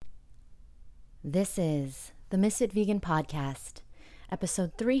This is the Misfit Vegan Podcast,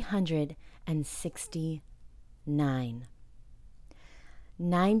 episode 369.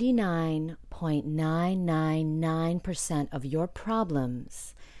 99.999% of your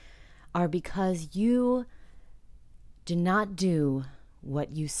problems are because you do not do what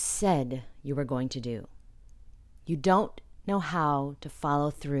you said you were going to do. You don't know how to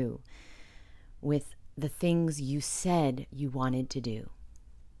follow through with the things you said you wanted to do,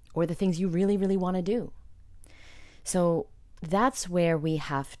 or the things you really, really want to do. So that's where we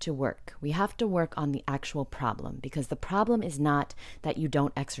have to work. We have to work on the actual problem, because the problem is not that you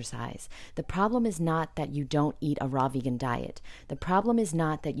don't exercise. The problem is not that you don't eat a raw vegan diet. The problem is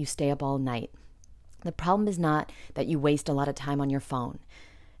not that you stay up all night. The problem is not that you waste a lot of time on your phone.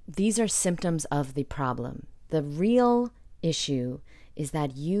 These are symptoms of the problem. The real issue is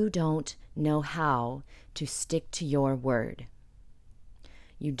that you don't know how to stick to your word.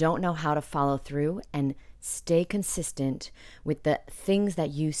 You don't know how to follow through and stay consistent with the things that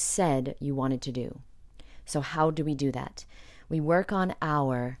you said you wanted to do. So how do we do that? We work on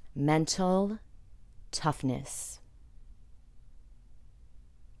our mental toughness.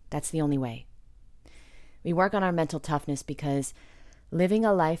 That's the only way. We work on our mental toughness because living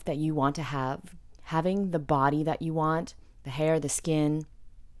a life that you want to have, having the body that you want, the hair, the skin,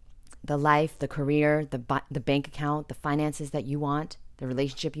 the life, the career, the bank account, the finances that you want, the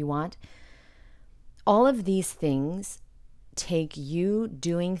relationship you want, all of these things take you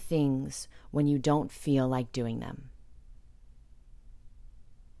doing things when you don't feel like doing them.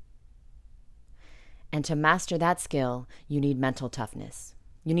 And to master that skill, you need mental toughness.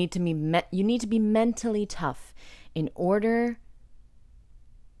 You need to be mentally tough in order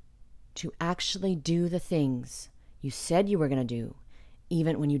to actually do the things you said you were going to do,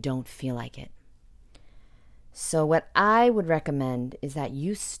 even when you don't feel like it. So what I would recommend is that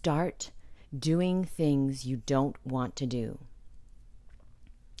you start doing things you don't want to do.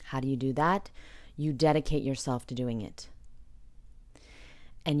 How do you do that? You dedicate yourself to doing it.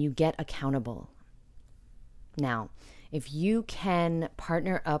 And you get accountable. Now, if you can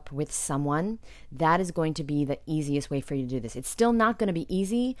partner up with someone, that is going to be the easiest way for you to do this. It's still not going to be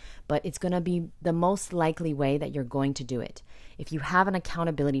easy, but it's going to be the most likely way that you're going to do it. If you have an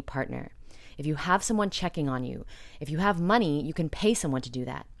accountability partner, if you have someone checking on you, if you have money, you can pay someone to do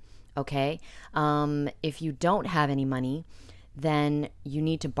that, okay? If you don't have any money, then you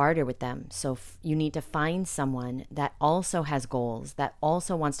need to barter with them. So you need to find someone that also has goals, that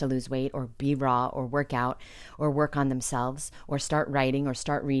also wants to lose weight or be raw or work out or work on themselves or start writing or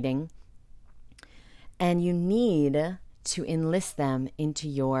start reading. And you need to enlist them into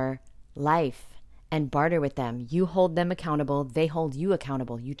your life and barter with them. You hold them accountable. They hold you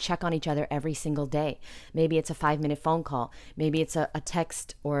accountable. You check on each other every single day. Maybe it's a 5-minute phone call. Maybe it's a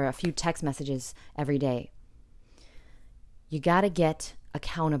text or a few text messages every day. You got to get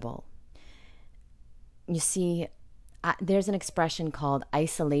accountable. You see, there's an expression called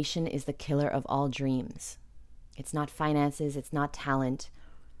isolation is the killer of all dreams. It's not finances. It's not talent.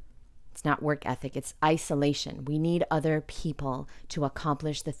 It's not work ethic. It's isolation. We need other people to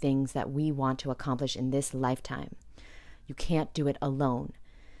accomplish the things that we want to accomplish in this lifetime. You can't do it alone.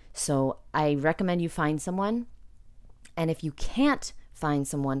 So I recommend you find someone. And if you can't find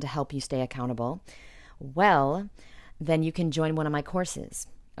someone to help you stay accountable, well, then you can join one of my courses.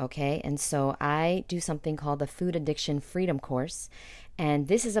 Okay? And so I do something called the Food Addiction Freedom Course. And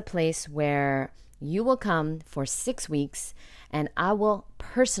this is a place where you will come for 6 weeks and I will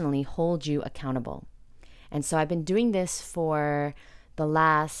personally hold you accountable. And so I've been doing this for the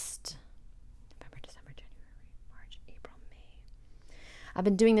last November, December, January, March, April, May. I've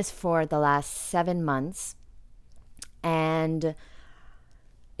been doing this for the last 7 months, and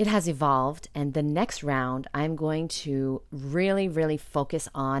it has evolved. And the next round, I'm going to really, really focus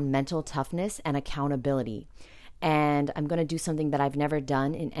on mental toughness and accountability. And I'm going to do something that I've never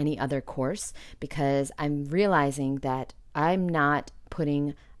done in any other course, because I'm realizing that I'm not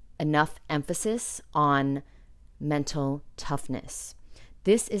putting enough emphasis on mental toughness.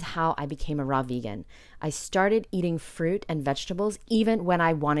 This is how I became a raw vegan. I started eating fruit and vegetables even when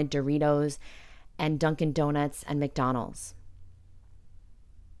I wanted Doritos and Dunkin' Donuts and McDonald's.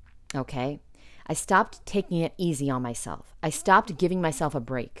 Okay? I stopped taking it easy on myself. I stopped giving myself a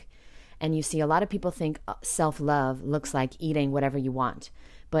break. And you see, a lot of people think self-love looks like eating whatever you want.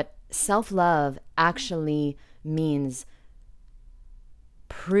 But self-love actually means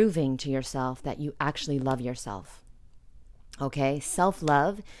proving to yourself that you actually love yourself. Okay?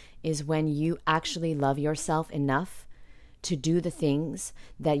 Self-love is when you actually love yourself enough to do the things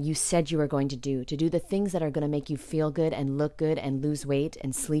that you said you were going to do the things that are going to make you feel good and look good and lose weight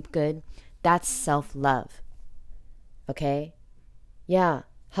and sleep good. That's self-love. Okay? Yeah,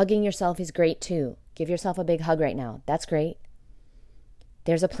 hugging yourself is great too. Give yourself a big hug right now. That's great.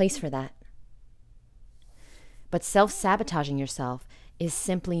 There's a place for that. But self-sabotaging yourself is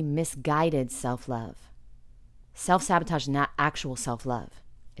simply misguided self-love. Self-sabotage is not actual self-love.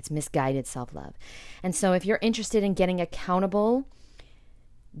 It's misguided self-love. And so if you're interested in getting accountable,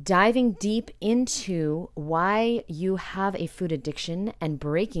 diving deep into why you have a food addiction and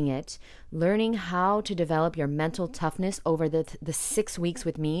breaking it, learning how to develop your mental toughness over the 6 weeks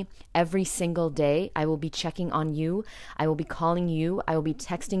with me every single day. I will be checking on you. I will be calling you. I will be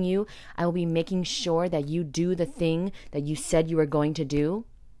texting you. I will be making sure that you do the thing that you said you were going to do.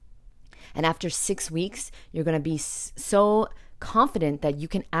 And after 6 weeks, you're going to be so confident that you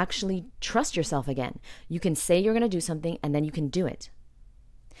can actually trust yourself again. You can say you're going to do something and then you can do it.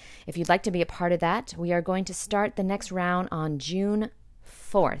 If you'd like to be a part of that, we are going to start the next round on June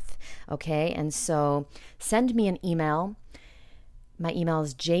 4th, okay? And so send me an email. My email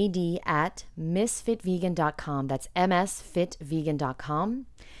is jd@misfitvegan.com. That's msfitvegan.com.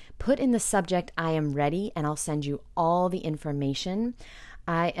 Put in the subject, I am ready, and I'll send you all the information.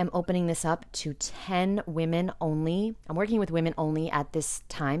 I am opening this up to 10 women only. I'm working with women only at this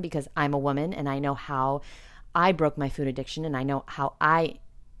time because I'm a woman and I know how I broke my food addiction and I know how I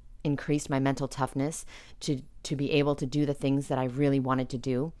increased my mental toughness to be able to do the things that I really wanted to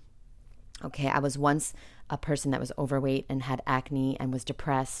do. Okay, I was once a person that was overweight and had acne and was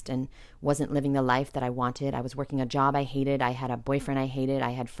depressed and wasn't living the life that I wanted. I was working a job I hated. I had a boyfriend I hated. I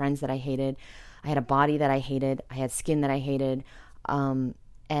had friends that I hated. I had a body that I hated. I had skin that I hated.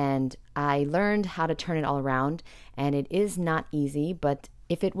 And I learned how to turn it all around. And it is not easy, but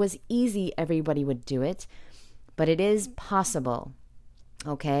if it was easy, everybody would do it. But it is possible.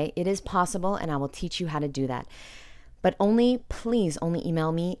 Okay, it is possible, and I will teach you how to do that. But please only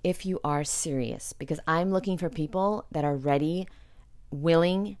email me if you are serious, because I'm looking for people that are ready,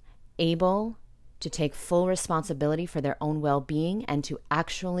 willing, able to take full responsibility for their own well-being and to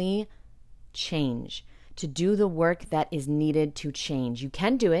actually change, to do the work that is needed to change. You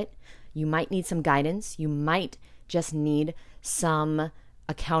can do it. You might need some guidance. You might just need some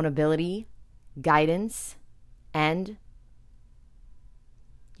accountability, guidance, and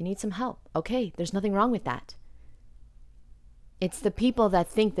you need some help. Okay, there's nothing wrong with that. It's the people that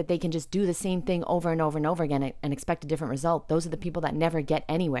think that they can just do the same thing over and over and over again and expect a different result. Those are the people that never get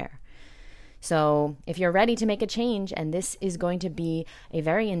anywhere. So if you're ready to make a change, and this is going to be a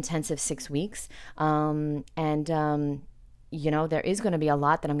very intensive 6 weeks, there is going to be a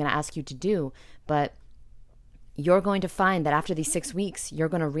lot that I'm going to ask you to do, but you're going to find that after these 6 weeks, you're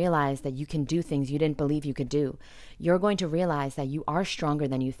going to realize that you can do things you didn't believe you could do. You're going to realize that you are stronger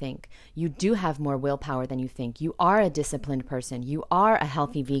than you think. You do have more willpower than you think. You are a disciplined person. You are a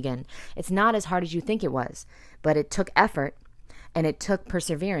healthy vegan. It's not as hard as you think it was, but it took effort and it took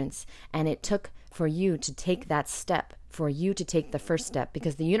perseverance and it took for you to take that step, for you to take the first step,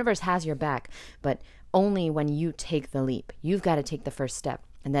 because the universe has your back, but only when you take the leap. You've got to take the first step.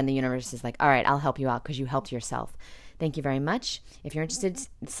 And then the universe is like, all right, I'll help you out because you helped yourself. Thank you very much. If you're interested,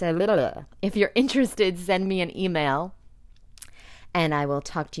 send me an email and I will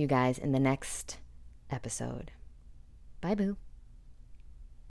talk to you guys in the next episode. Bye, boo.